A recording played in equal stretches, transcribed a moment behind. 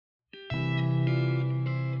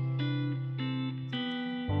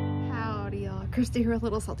Christi here with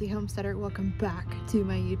Little Salty Homesteader. Welcome back to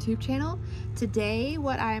my YouTube channel. Today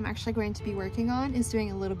what I'm actually going to be working on is doing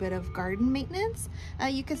a little bit of garden maintenance.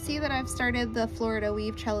 You can see that I've started the Florida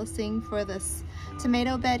weave trellising for this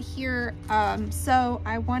tomato bed here. So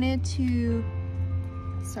I wanted to,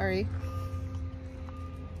 sorry,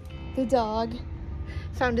 the dog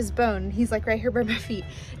found his bone. He's like right here by my feet.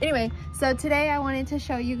 Anyway, so today I wanted to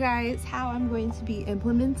show you guys how I'm going to be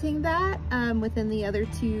implementing that within the other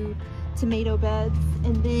two tomato beds.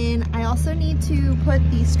 And then I also need to put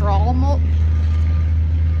the straw mulch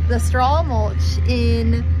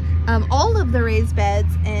in all of the raised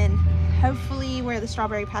beds, and hopefully where the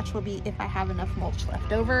strawberry patch will be if I have enough mulch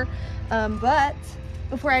left over. But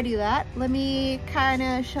before I do that, let me kind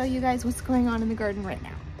of show you guys what's going on in the garden right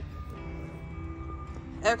now.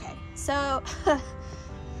 Okay, so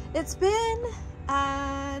it's been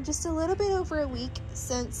just a little bit over a week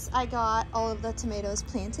since I got all of the tomatoes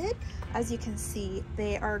planted. As you can see,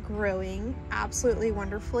 they are growing absolutely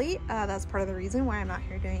wonderfully. That's part of the reason why I'm out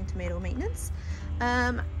here doing tomato maintenance.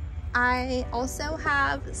 I also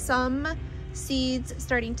have some seeds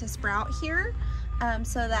starting to sprout here.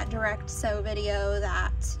 So that direct sow video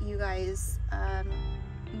that you guys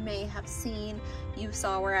may have seen, you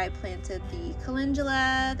saw where I planted the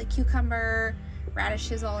calendula, the cucumber,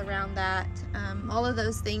 radishes all around that, all of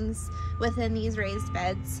those things within these raised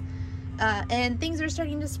beds. And things are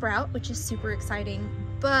starting to sprout, which is super exciting.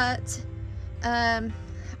 But I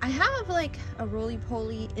have like a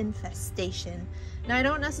roly-poly infestation. Now I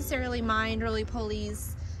don't necessarily mind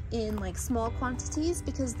roly-polies in like small quantities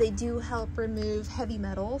because they do help remove heavy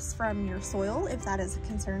metals from your soil if that is a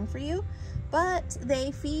concern for you. But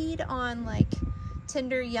they feed on like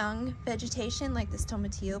tender young vegetation like this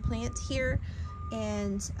tomatillo plant here,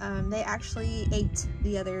 and they actually ate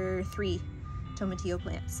the other 3 tomatillo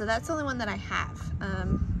plants. So that's the only one that I have,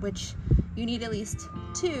 which you need at least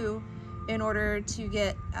 2 in order to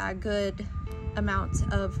get a good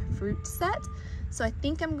amount of fruit set. So I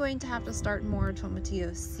think I'm going to have to start more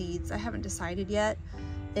tomatillo seeds. I haven't decided yet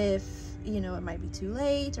if, you know, it might be too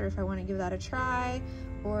late or if I want to give that a try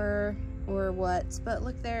or what. But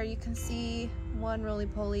look there, you can see one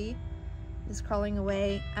roly-poly is crawling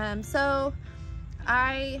away. So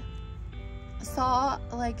I saw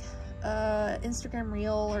like Instagram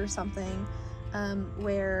reel or something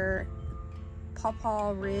where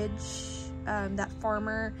Pawpaw Ridge, that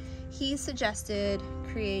farmer, he suggested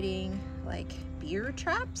creating like beer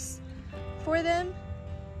traps for them.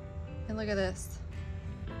 And look at this,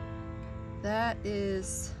 that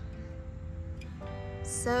is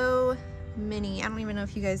so many. I don't even know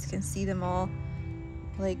if you guys can see them all.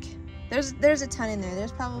 Like there's a ton in there.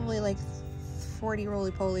 There's probably like 40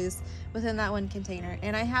 roly-polies within that one container,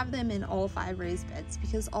 and I have them in all 5 raised beds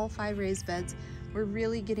because all 5 raised beds were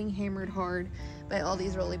really getting hammered hard by all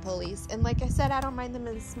these roly-polies. And like I said, I don't mind them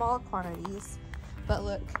in small quantities, but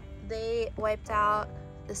look, they wiped out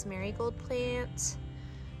this marigold plant,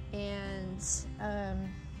 and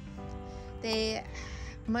they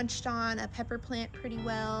munched on a pepper plant pretty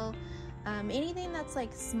well. Anything that's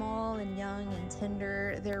like small and young and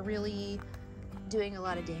tender, they're really doing a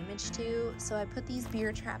lot of damage to. So I put these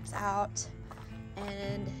beer traps out,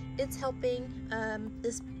 and it's helping.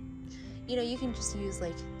 This, you know, you can just use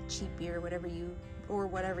like cheap beer, whatever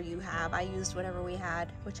you have. I used whatever we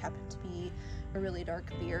had, which happened to be a really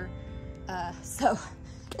dark beer. So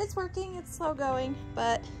it's working. It's slow going,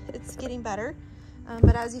 but it's getting better.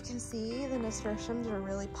 But as you can see, the nasturtiums are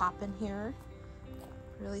really popping here,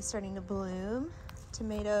 really starting to bloom.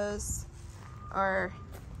 Tomatoes are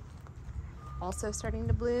also starting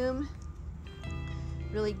to bloom,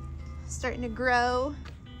 really starting to grow.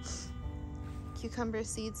 Cucumber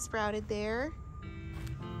seeds sprouted there.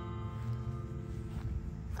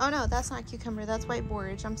 Oh no, that's not cucumber, that's white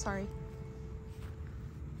borage, I'm sorry.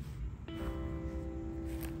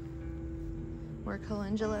 More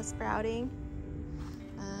calendula sprouting.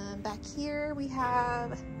 Back here we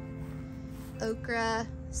have okra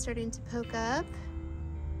starting to poke up.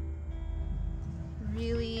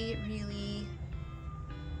 Really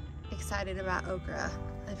excited about okra.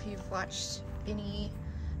 If you've watched any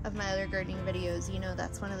of my other gardening videos, you know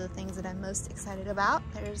that's one of the things that I'm most excited about.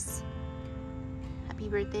 There's happy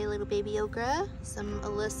birthday little baby okra. Some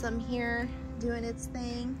alyssum here doing its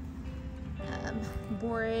thing.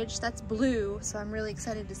 Borage, that's blue, so I'm really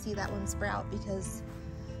excited to see that one sprout because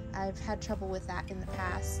I've had trouble with that in the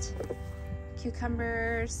past.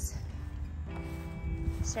 Cucumbers,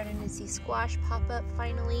 starting to see squash pop up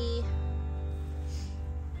finally.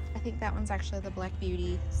 I think that one's actually the Black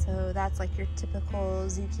Beauty, so that's like your typical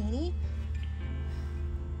zucchini.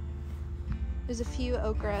 There's a few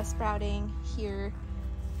okra sprouting here.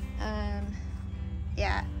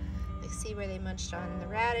 Yeah, I see where they munched on the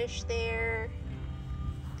radish there.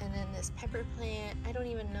 And then this pepper plant, I don't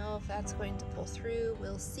even know if that's going to pull through.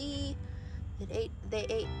 We'll see. They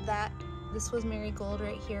ate that. This was marigold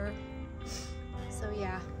right here. So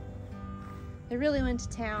yeah, they really went to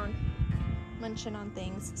town munching on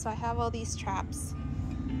things. So I have all these traps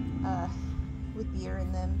with beer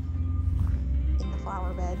in them in the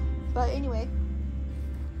flower bed. But anyway,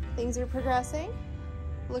 things are progressing,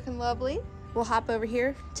 looking lovely. We'll hop over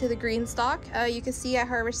here to the green stalk. You can see I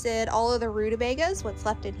harvested all of the rutabagas. What's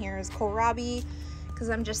left in here is kohlrabi, because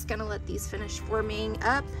I'm just gonna let these finish forming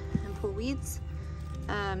up and pull weeds.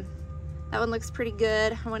 That one looks pretty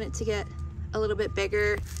good. I want it to get a little bit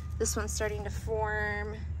bigger. This one's starting to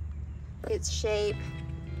form its shape.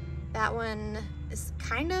 That one is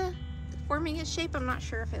kind of forming its shape. I'm not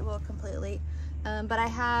sure if it will completely. But I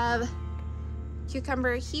have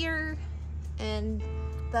cucumber here and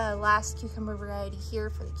the last cucumber variety here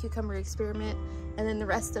for the cucumber experiment, and then the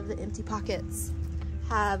rest of the empty pockets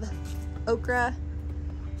have okra,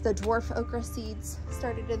 the dwarf okra seeds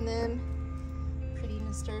started in them. Pretty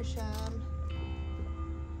nasturtium.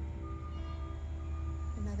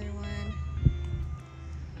 Another one.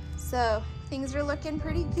 So things are looking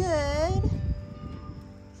pretty good.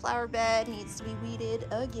 Flower bed needs to be weeded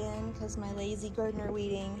again because my lazy gardener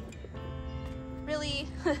weeding really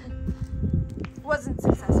wasn't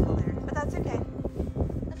successful there, but that's okay.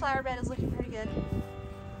 The flower bed is looking pretty good.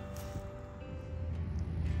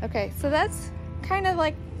 Okay, so that's kind of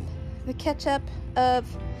like the catch up of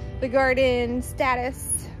the garden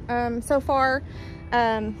status so far.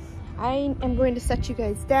 I am going to set you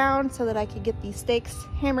guys down so that I can get these stakes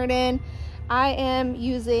hammered in. I am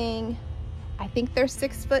using, I think they're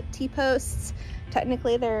 6-foot T-posts.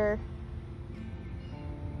 Technically they're,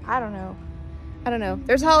 I don't know.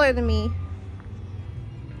 They're taller than me.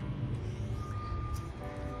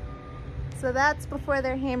 So that's before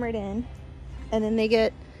they're hammered in. And then they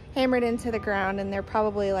get hammered into the ground and they're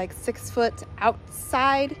probably like 6 foot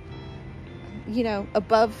outside, you know,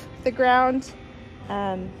 above the ground.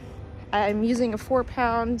 I'm using a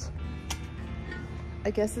 4-pound, I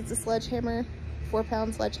guess it's a sledgehammer,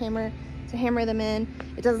 4-pound sledgehammer to hammer them in.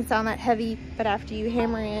 It doesn't sound that heavy, but after you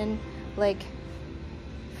hammer in like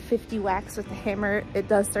 50 whacks with the hammer, it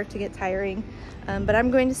does start to get tiring. But I'm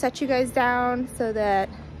going to set you guys down so that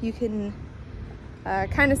you can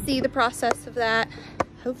kind of see the process of that.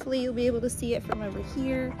 Hopefully you'll be able to see it from over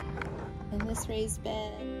here in this raised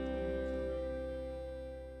bed.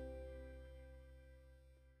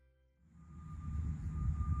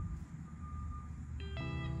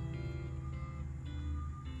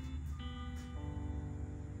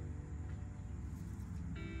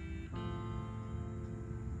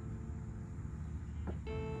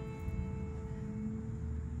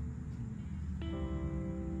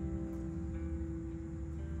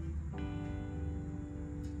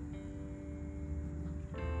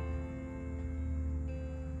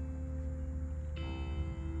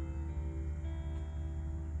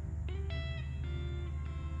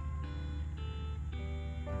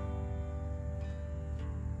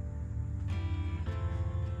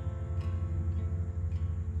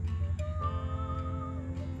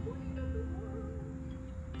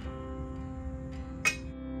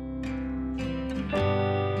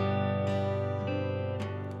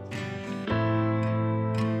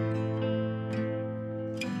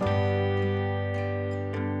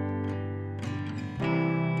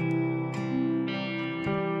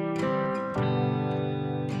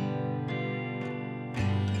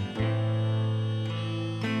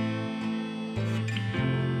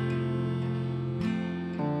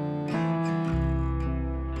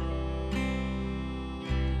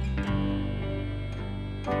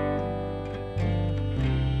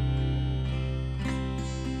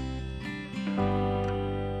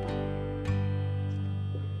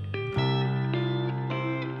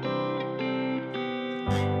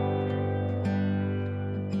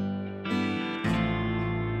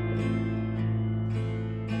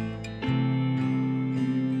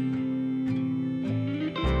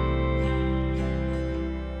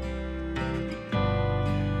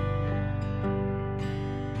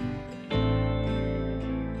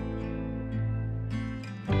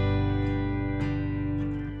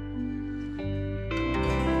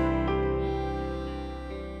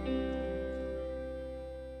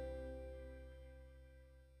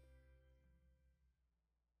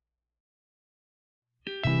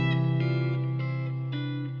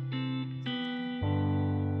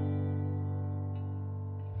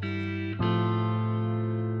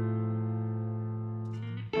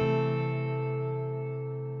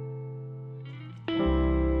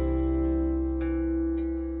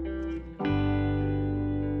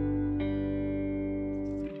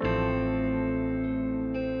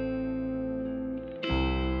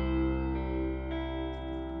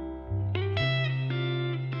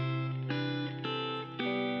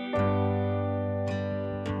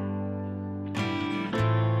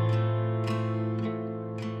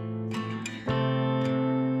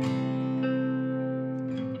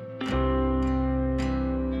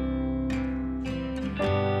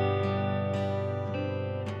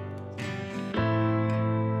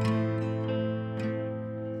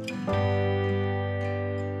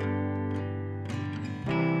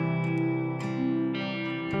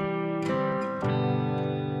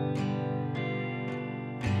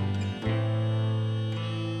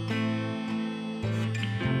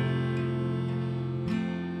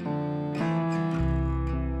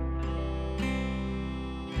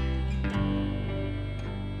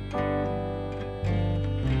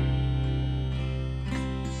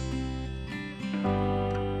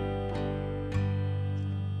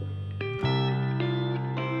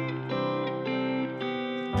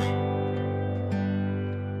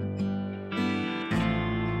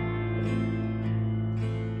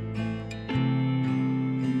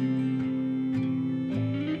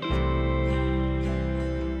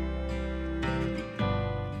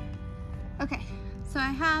 So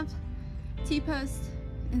I have T-posts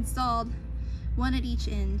installed, one at each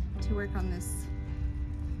end, to work on this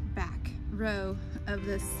back row of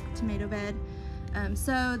this tomato bed.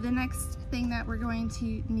 So the next thing that we're going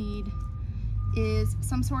to need is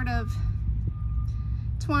some sort of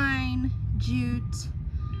twine, jute,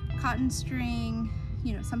 cotton string,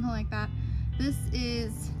 you know, something like that. This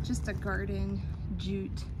is just a garden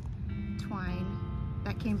jute twine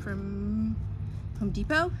that came from Home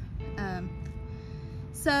Depot.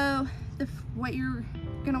 So what you're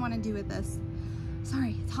gonna want to do with this,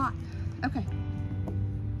 sorry, it's hot. Okay.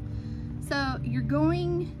 So you're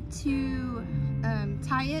going to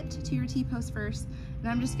tie it to your T-post first,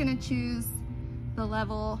 and I'm just gonna choose the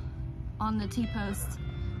level on the T-post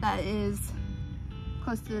that is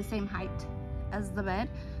close to the same height as the bed.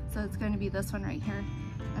 So it's going to be this one right here.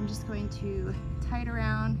 I'm just going to tie it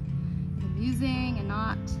around. I'm using a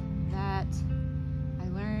knot that I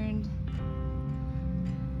learned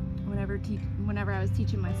whenever I was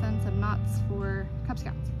teaching my son some knots for Cub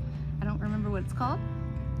Scouts. I don't remember what it's called,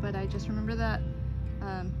 but I just remember that.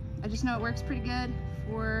 I just know it works pretty good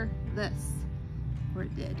for this, or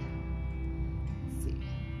it did. Let's see. See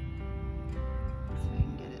if I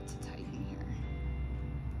can get it to tighten here.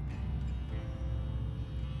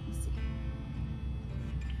 Let's see.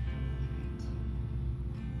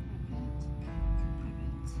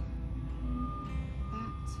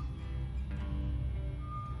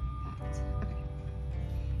 That. Okay.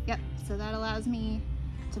 Yep, so that allows me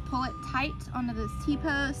to pull it tight onto this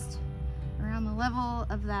T-post around the level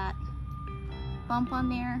of that bump on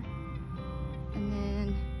there, and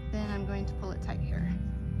then I'm going to pull it tight here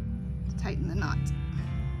to tighten the knot.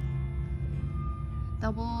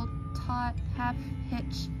 Double taut, half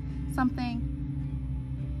hitch, something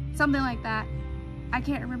like that. I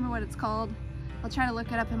can't remember what it's called. I'll try to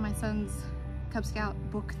look it up in my son's Cub Scout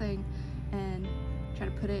book thing and try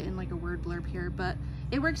to put it in like a word blurb here, but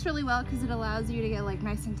it works really well because it allows you to get like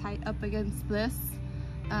nice and tight up against this,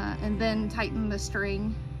 and then tighten the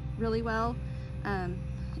string really well. And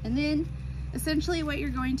then essentially what you're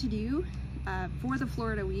going to do for the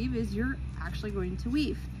Florida weave is you're actually going to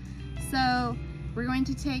weave. So we're going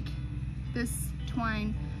to take this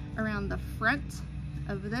twine around the front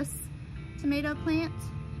of this tomato plant,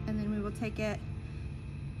 and then we will take it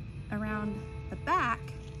around the back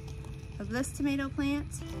of this tomato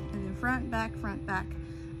plant, and then front, back,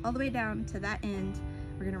 all the way down to that end.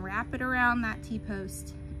 We're gonna wrap it around that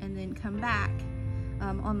T-post and then come back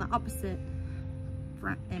on the opposite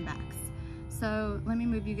front and backs. So let me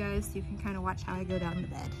move you guys so you can kind of watch how I go down the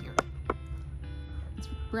bed here. It's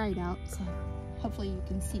bright out, so hopefully you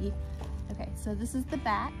can see. Okay, so this is the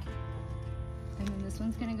back, and then this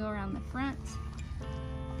one's gonna go around the front,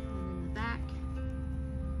 and then the back,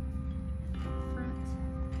 front.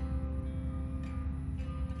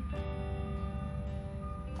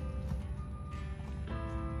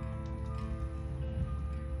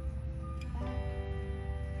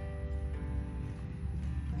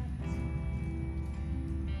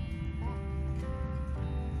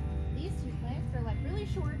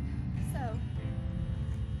 Short, so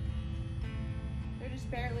they're just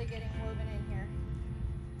barely getting woven in here.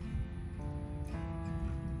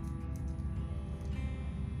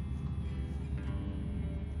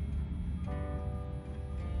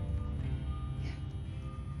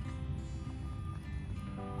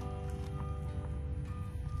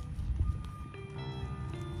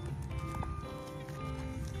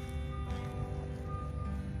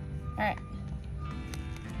 All right.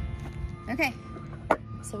 Okay.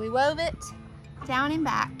 So we wove it down and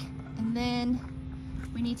back, and then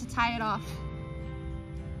we need to tie it off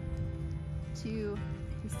to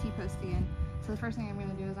this T-post again. So the first thing I'm going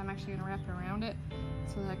to do is I'm actually going to wrap it around it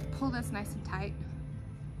so that I can pull this nice and tight.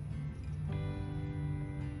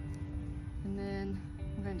 And then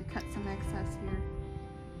I'm going to cut some excess here.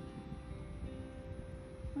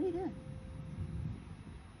 What are you doing?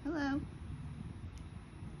 Hello?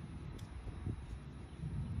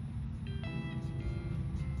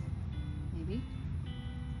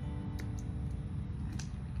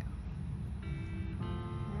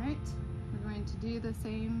 To do the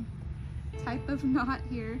same type of knot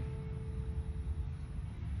here.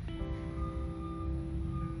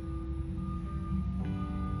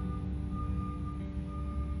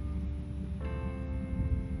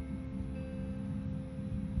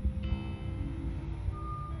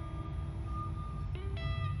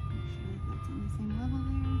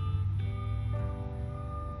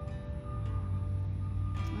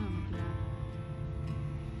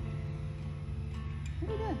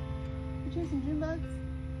 Chasing June bugs.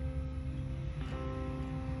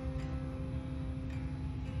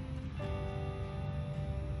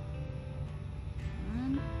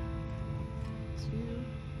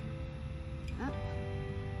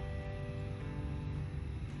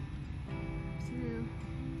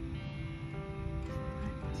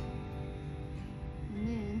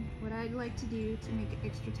 like to do to make it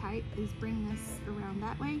extra tight is bring this around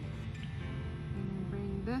that way and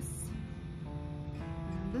bring this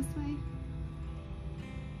around this way.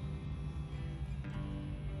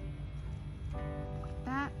 Like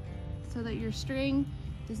that, so that your string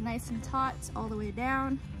is nice and taut all the way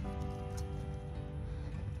down.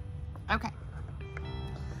 Okay.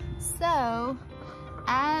 So,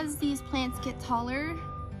 as these plants get taller,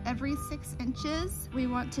 every 6 inches, we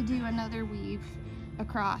want to do another weave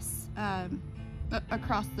across the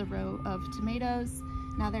row of tomatoes.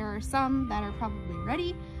 Now there are some that are probably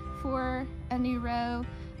ready for a new row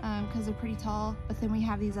because they're pretty tall, but then we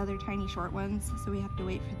have these other tiny short ones, so we have to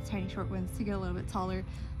wait for the tiny short ones to get a little bit taller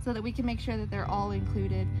so that we can make sure that they're all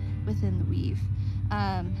included within the weave.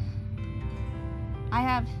 I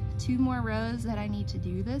have 2 more rows that I need to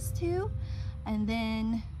do this to, and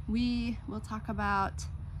then we will talk about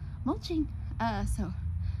mulching. So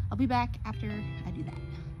I'll be back after I do that.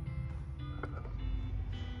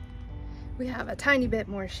 We have a tiny bit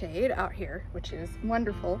more shade out here, which is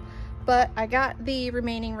wonderful, but I got the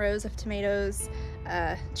remaining rows of tomatoes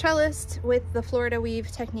trellised with the Florida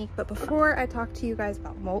weave technique. But before I talk to you guys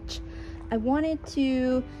about mulch, I wanted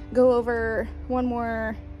to go over one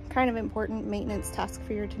more kind of important maintenance task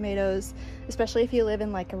for your tomatoes, especially if you live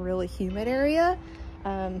in like a really humid area.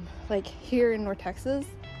 Like here in North Texas,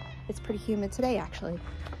 it's pretty humid today actually.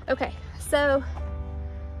 Okay, so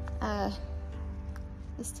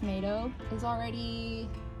this tomato is already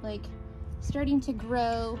like starting to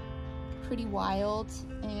grow pretty wild,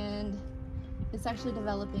 and it's actually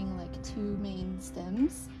developing like 2 main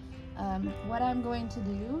stems. What I'm going to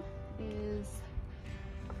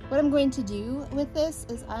do with this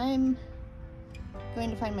is I'm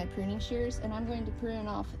going to find my pruning shears, and I'm going to prune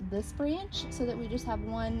off this branch so that we just have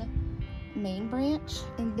 1 main branch,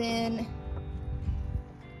 and then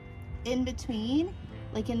in between,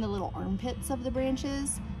 like in the little armpits of the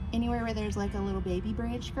branches, anywhere where there's like a little baby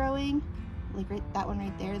branch growing, like that one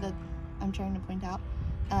right there that I'm trying to point out,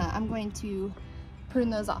 I'm going to prune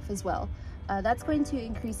those off as well. That's going to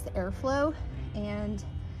increase the airflow, and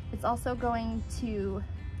it's also going to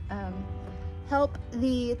help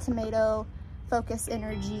the tomato focus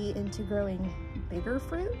energy into growing bigger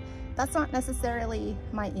fruit. That's not necessarily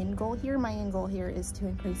my end goal here. My end goal here is to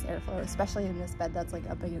increase airflow, especially in this bed that's like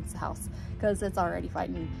up against the house, because it's already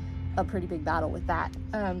fighting a pretty big battle with that.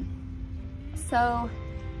 So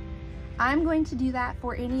I'm going to do that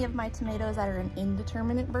for any of my tomatoes that are an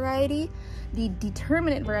indeterminate variety. The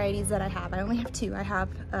determinate varieties that I have, I only have 2. I have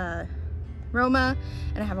Roma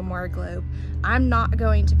and I have a Marglobe. I'm not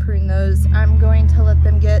going to prune those. I'm going to let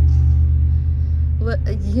them get,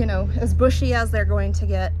 you know, as bushy as they're going to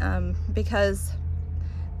get, because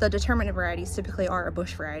the determinate varieties typically are a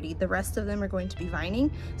bush variety. The rest of them are going to be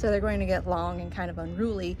vining, so they're going to get long and kind of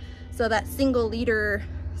unruly. So that single leader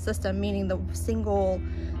system, meaning the single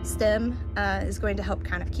stem, is going to help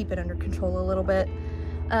kind of keep it under control a little bit.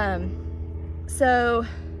 So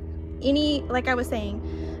like I was saying,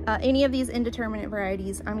 any of these indeterminate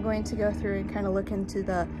varieties, I'm going to go through and kind of look into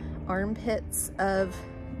the armpits of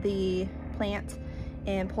the plant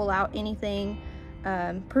and pull out anything,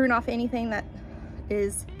 prune off anything that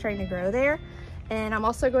is trying to grow there. And I'm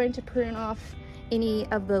also going to prune off any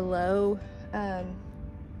of the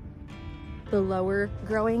lower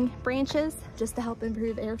growing branches just to help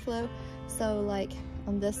improve airflow. So like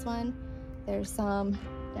on this one, there's some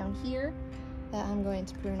down here that I'm going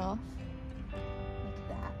to prune off like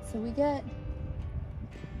that. So we get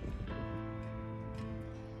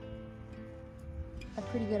a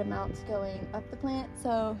pretty good amount going up the plant.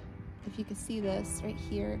 So if you can see this right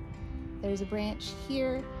here, there's a branch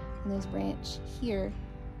here and there's a branch here.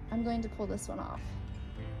 I'm going to pull this one off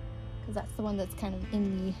because that's the one that's kind of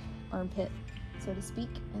in the armpit, so to speak.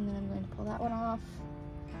 And then I'm going to pull that one off,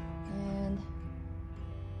 and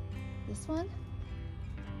this one.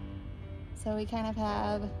 So we kind of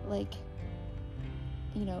have like,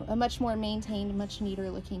 you know, a much more maintained, much neater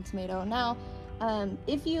looking tomato. Now,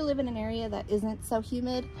 if you live in an area that isn't so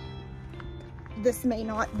humid, this may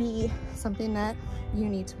not be something that you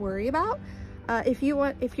need to worry about. If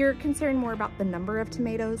you're concerned more about the number of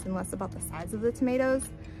tomatoes and less about the size of the tomatoes,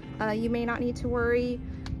 you may not need to worry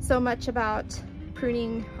so much about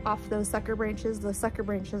pruning off those sucker branches. Those sucker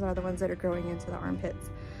branches are the ones that are growing into the armpits.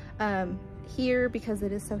 Here, because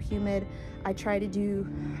it is so humid, I try to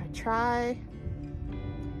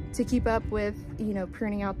keep up with, you know,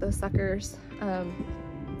 pruning out those suckers.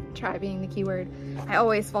 Try being the key word. I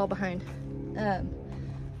always fall behind.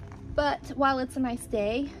 But while it's a nice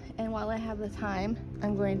day and while I have the time,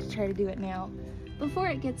 I'm going to try to do it now before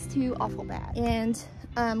it gets too awful bad. And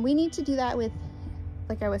we need to do that with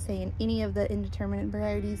like I was saying, any of the indeterminate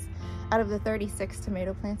varieties. Out of the 36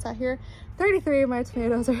 tomato plants out here, 33 of my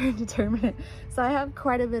tomatoes are indeterminate. So I have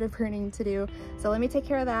quite a bit of pruning to do. So let me take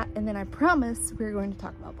care of that, and then I promise we're going to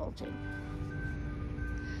talk about mulching.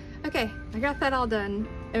 Okay, I got that all done.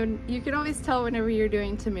 And you can always tell whenever you're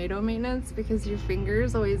doing tomato maintenance because your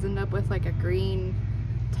fingers always end up with like a green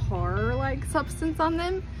tar-like substance on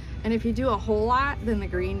them. And if you do a whole lot, then the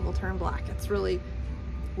green will turn black. It's really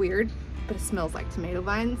weird, but it smells like tomato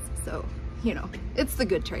vines. So, you know, it's the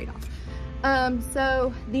good trade-off.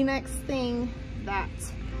 So the next thing that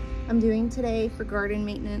I'm doing today for garden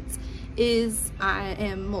maintenance is I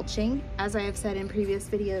am mulching. As I have said in previous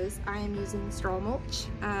videos, I am using straw mulch.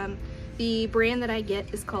 The brand that I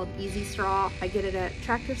get is called Easy Straw. I get it at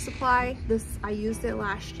Tractor Supply. I used it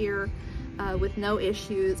last year with no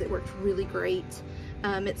issues. It worked really great.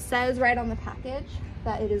 It says right on the package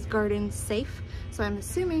that it is garden safe. So I'm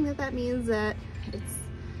assuming that that means that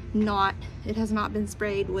it has not been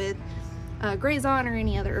sprayed with Grazon or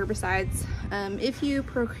any other herbicides. If you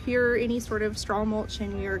procure any sort of straw mulch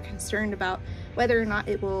and you're concerned about whether or not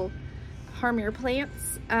it will harm your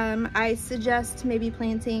plants, I suggest maybe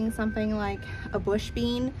planting something like a bush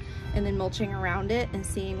bean and then mulching around it and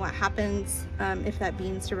seeing what happens, if that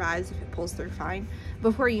bean survives, if it pulls through fine,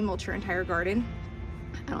 before you mulch your entire garden.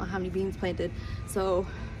 I don't know how many beans planted, so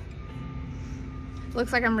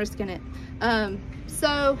looks like I'm risking it.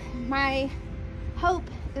 So my hope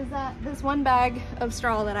is that this one bag of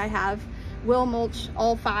straw that I have will mulch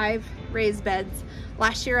all 5 raised beds.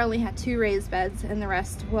 Last year I only had 2 raised beds and the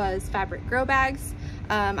rest was fabric grow bags.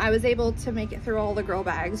 I was able to make it through all the grow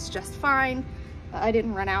bags just fine. I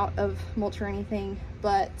didn't run out of mulch or anything,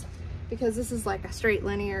 but because this is like a straight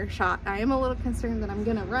linear shot, I am a little concerned that I'm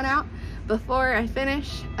gonna run out before I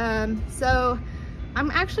finish. So I'm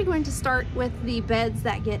actually going to start with the beds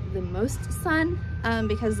that get the most sun,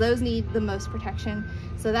 because those need the most protection.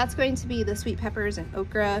 So that's going to be the sweet peppers and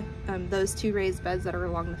okra, those 2 raised beds that are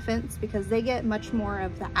along the fence, because they get much more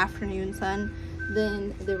of the afternoon sun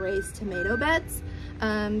than the raised tomato beds.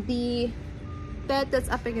 The bed that's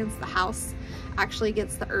up against the house actually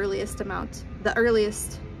gets the earliest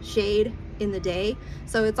shade in the day.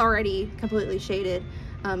 So it's already completely shaded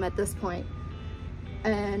at this point.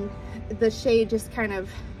 And the shade just kind of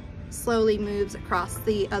slowly moves across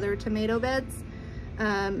the other tomato beds.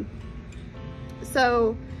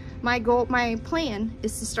 So my plan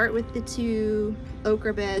is to start with the 2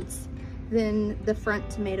 okra beds, then the front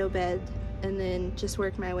tomato bed, and then just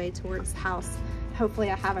work my way towards the house. Hopefully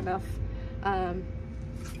I have enough. I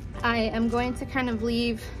am going to kind of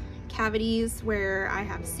leave cavities where I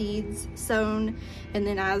have seeds sown, and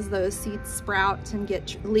then as those seeds sprout and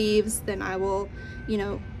get leaves, then I will, you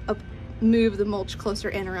know, move the mulch closer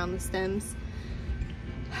in around the stems.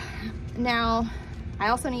 Now I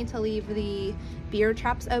also need to leave the beer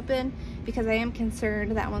traps open because I am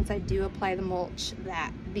concerned that once I do apply the mulch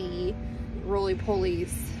that the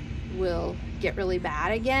roly-polies will get really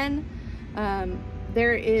bad again.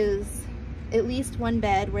 There is at least one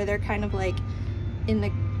bed where they're kind of like in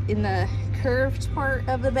the curved part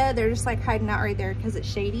of the bed. They're just like hiding out right there because it's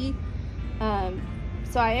shady.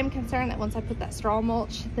 So I am concerned that once I put that straw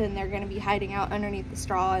mulch, then they're going to be hiding out underneath the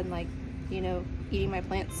straw and, like, you know, eating my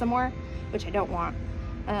plants some more, which I don't want.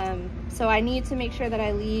 So I need to make sure that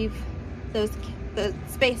I leave the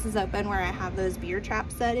spaces open where I have those beer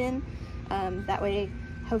traps set in. That way,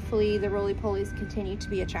 hopefully the roly-polies continue to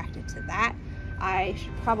be attracted to that. I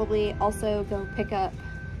should probably also go pick up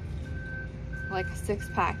like a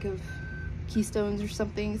 6-pack of Keystones or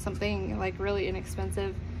something like really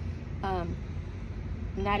inexpensive.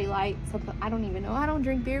 Natty Light, something, I don't even know. I don't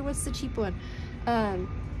drink beer. What's the cheap one?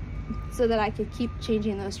 So that I could keep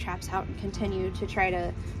changing those traps out and continue to try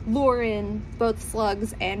to lure in both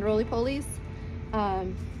slugs and roly-polies.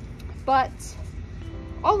 But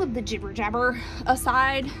all of the jibber jabber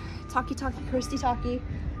aside, talky Christi talky,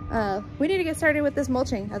 we need to get started with this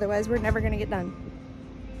mulching, otherwise we're never gonna get done.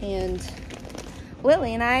 And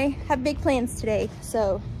Lily and I have big plans today,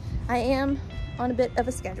 so I am on a bit of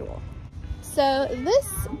a schedule. So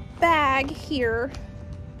this bag here,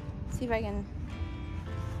 let's see if I can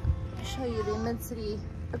show you the immensity.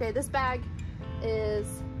 Okay, this bag is,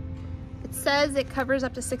 it says it covers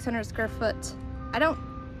up to 600 square foot. I don't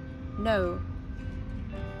know.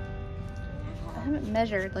 I haven't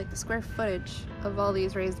measured like the square footage of all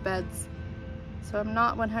these raised beds, so I'm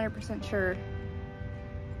not 100% sure.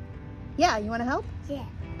 Yeah, you want to help? Yeah.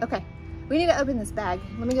 Okay, we need to open this bag.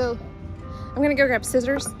 Let me go, I'm gonna go grab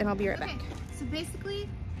scissors and I'll be right back. So basically,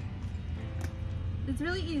 it's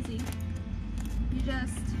really easy. You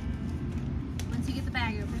just, once you get the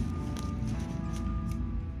bag open,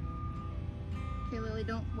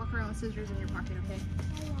 Lily, don't walk around with scissors in your pocket, okay?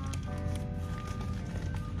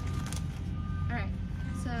 Alright,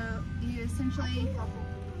 so you essentially,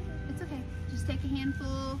 it's okay, just take a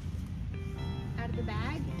handful out of the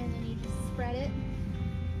bag and then you just spread it.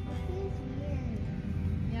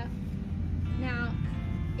 Yep. Now,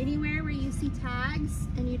 anywhere where you see tags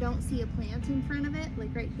and you don't see a plant in front of it,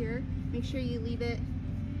 like right here, make sure you leave it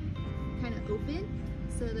kind of open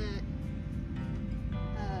so that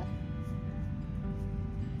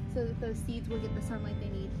those seeds will get the sunlight they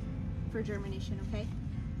need for germination, okay?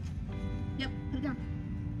 Yep, put it down.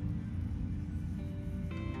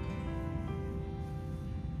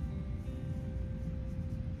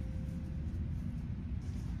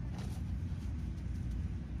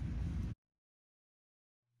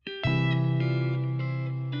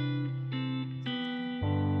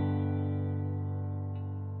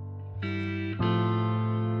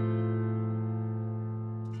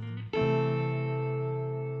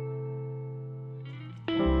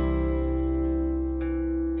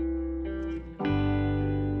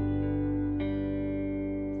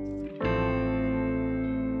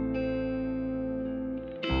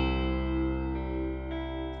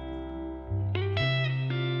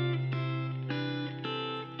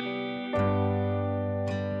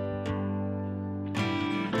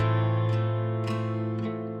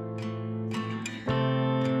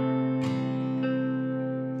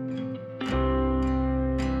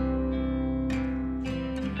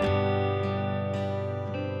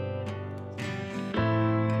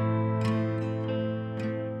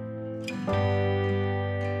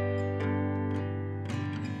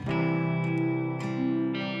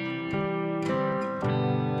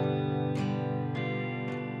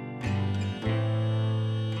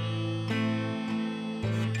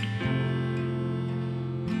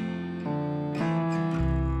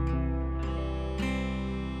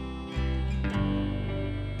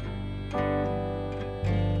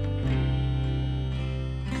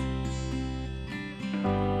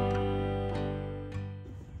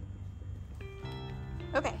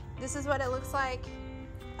 Okay, this is what it looks like,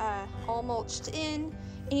 all mulched in.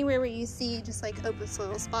 Anywhere where you see just like open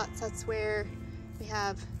soil spots, that's where we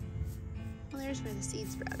have, well, there's where the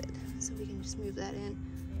seed sprouted. So we can just move that in.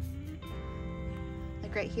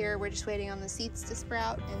 Like right here, we're just waiting on the seeds to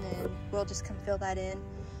sprout and then we'll just come fill that in.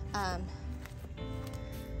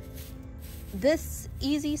 This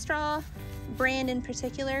Easy Straw brand in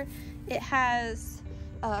particular, it has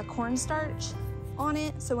cornstarch on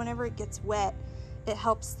it. So whenever it gets wet, it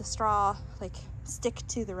helps the straw like stick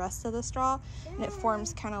to the rest of the straw and it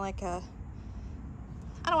forms kind of like a,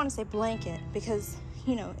 I don't want to say blanket because,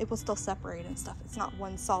 you know, it will still separate and stuff. It's not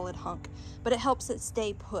one solid hunk, but it helps it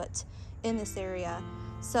stay put in this area.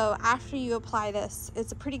 So after you apply this,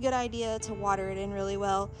 it's a pretty good idea to water it in really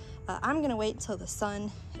well. I'm going to wait until the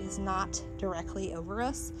sun is not directly over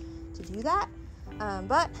us to do that.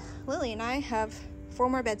 But Lily and I have 4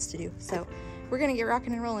 more beds to do. So we're going to get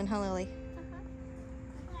rocking and rolling, huh, Lily?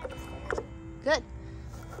 Good.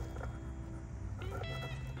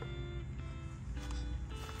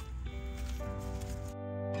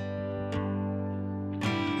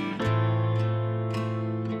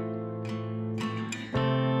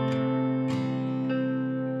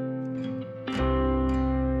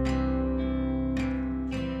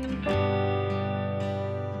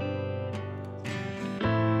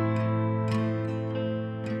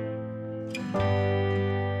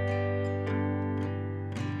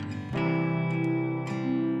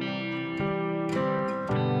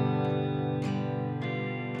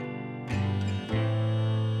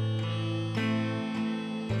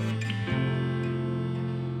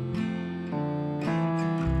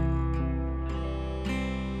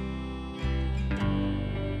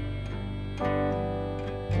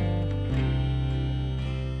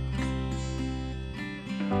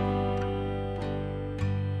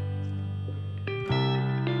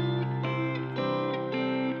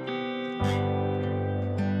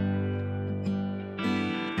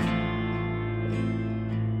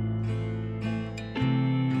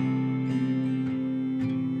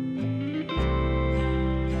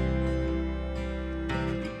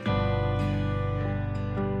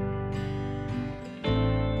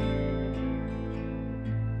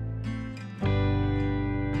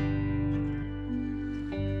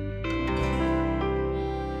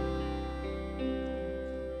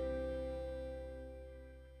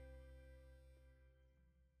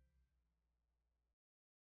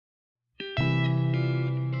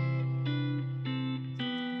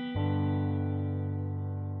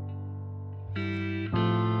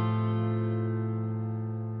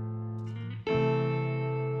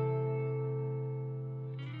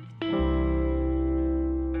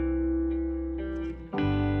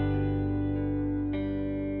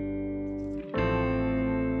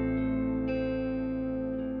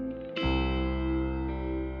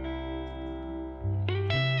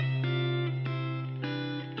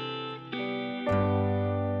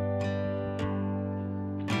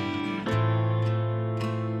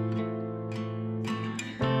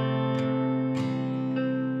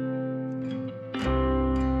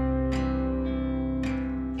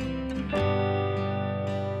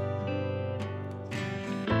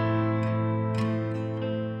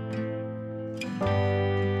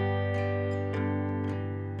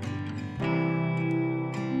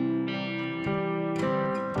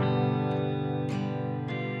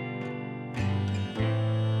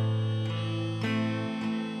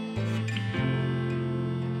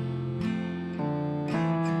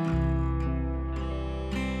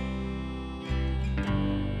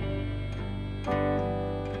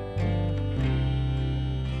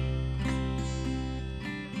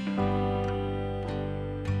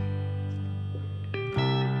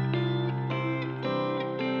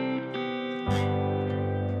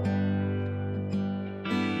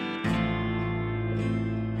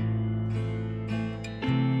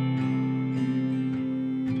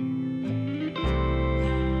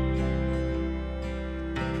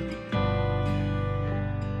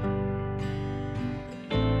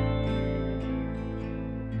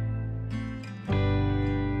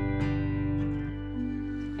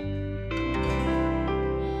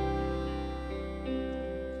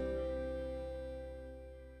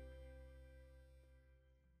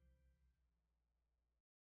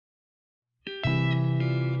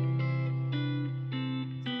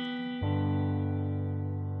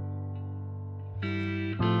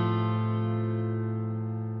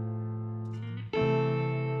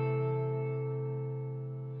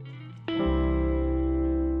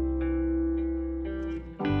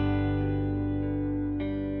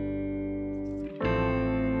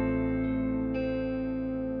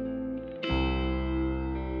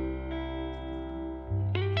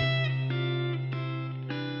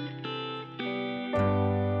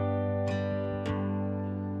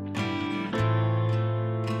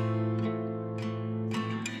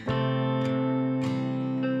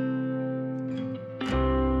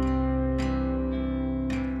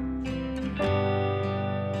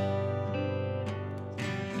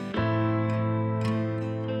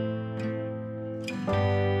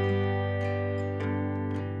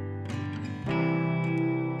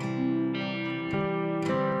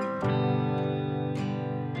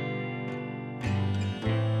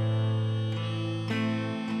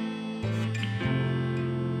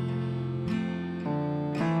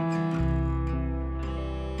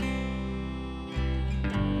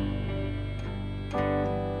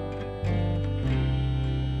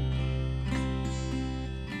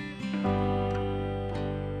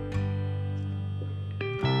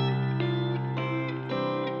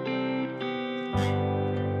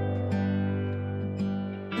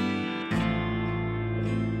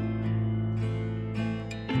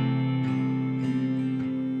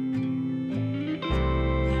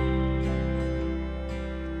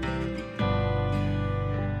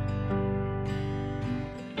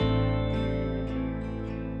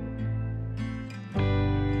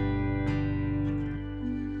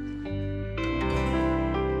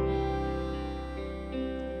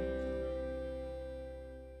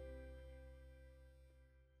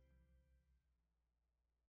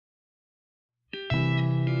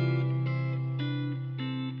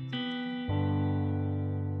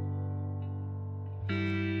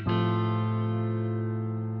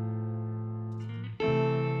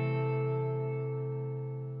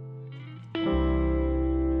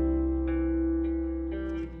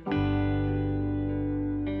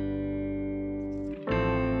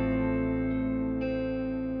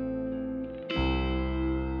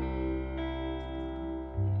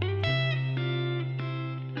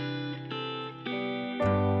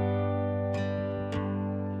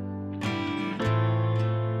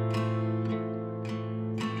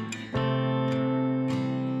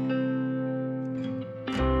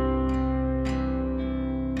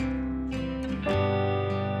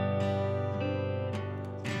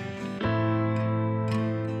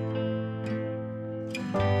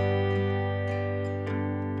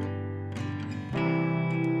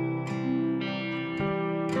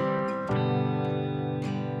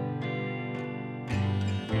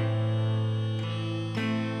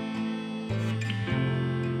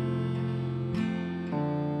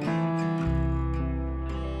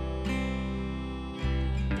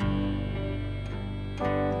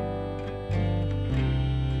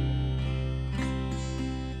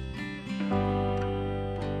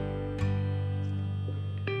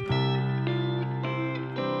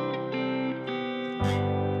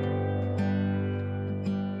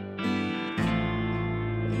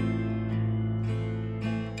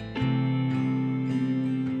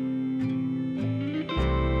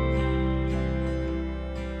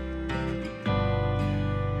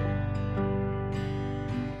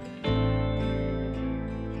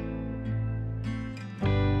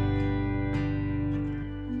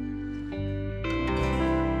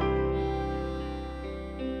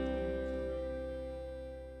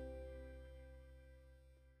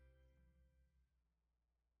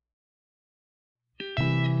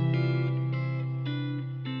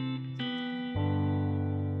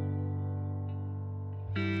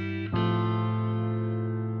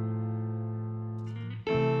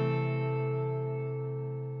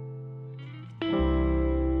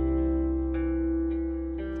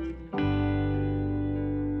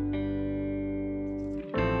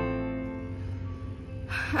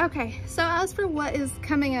 Okay, so as for what is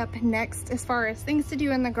coming up next as far as things to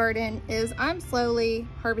do in the garden is I'm slowly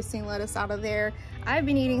harvesting lettuce out of there. I've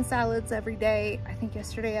been eating salads every day. I think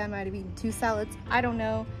yesterday I might have eaten 2 salads. I don't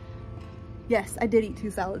know. Yes, I did eat 2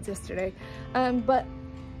 salads yesterday. But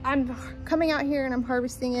I'm coming out here and I'm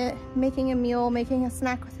harvesting it, making a meal, making a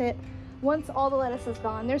snack with it. Once all the lettuce is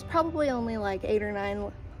gone, there's probably only like 8 or 9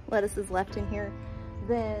 lettuces left in here.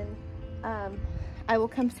 Then I will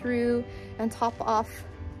come through and top off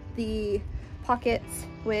the pockets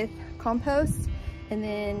with compost, and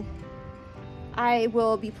then I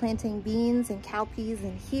will be planting beans and cowpeas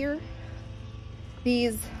in here.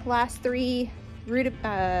 These last 3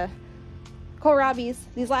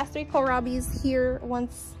 kohlrabis here,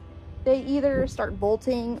 once they either start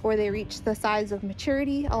bolting or they reach the size of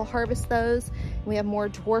maturity, I'll harvest those. We have more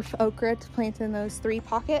dwarf okra to plant in those 3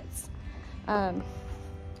 pockets. And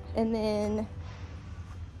then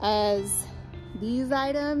as these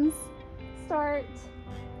items start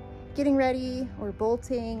getting ready or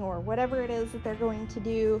bolting or whatever it is that they're going to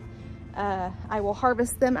do, I will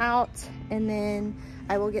harvest them out, and then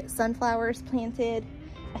I will get sunflowers planted.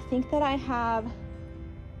 I think that I have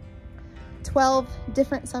 12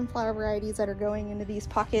 different sunflower varieties that are going into these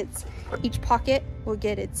pockets. Each pocket will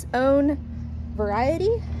get its own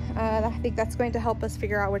variety. I think that's going to help us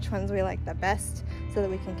figure out which ones we like the best so that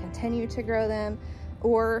we can continue to grow them,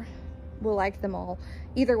 or we'll like them all.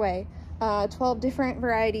 Either way, 12 different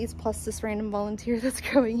varieties plus this random volunteer that's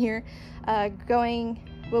growing here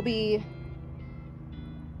will be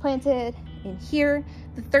planted in here.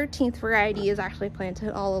 The 13th variety is actually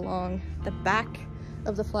planted all along the back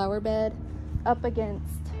of the flower bed up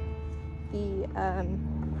against the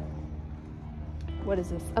what is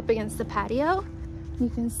this, up against the patio. You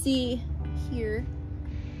can see here,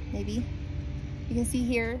 maybe you can see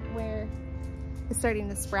here where it's starting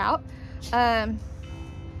to sprout.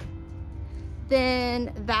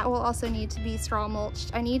 Then that will also need to be straw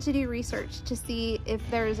mulched. I need to do research to see if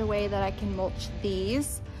there is a way that I can mulch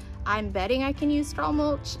these. I'm betting I can use straw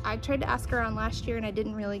mulch. I tried to ask around last year and I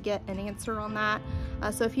didn't really get an answer on that.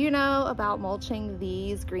 So if you know about mulching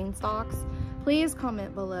these green stalks, please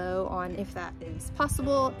comment below on if that is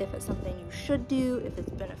possible, if it's something you should do, if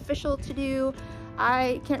it's beneficial to do.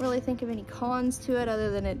 I can't really think of any cons to it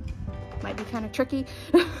other than it might be kind of tricky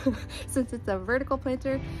since it's a vertical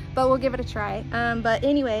planter, but we'll give it a try. But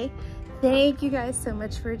anyway, thank you guys so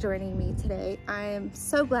much for joining me today. I am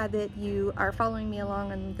so glad that you are following me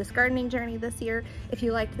along on this gardening journey this year. If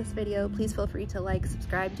you liked this video, please feel free to like,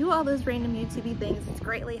 subscribe, do all those random YouTube things. It's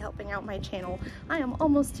greatly helping out my channel. I am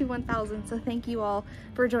almost to 1,000, so thank you all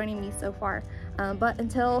for joining me so far. But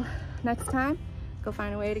until next time, go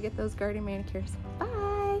find a way to get those garden manicures. Bye.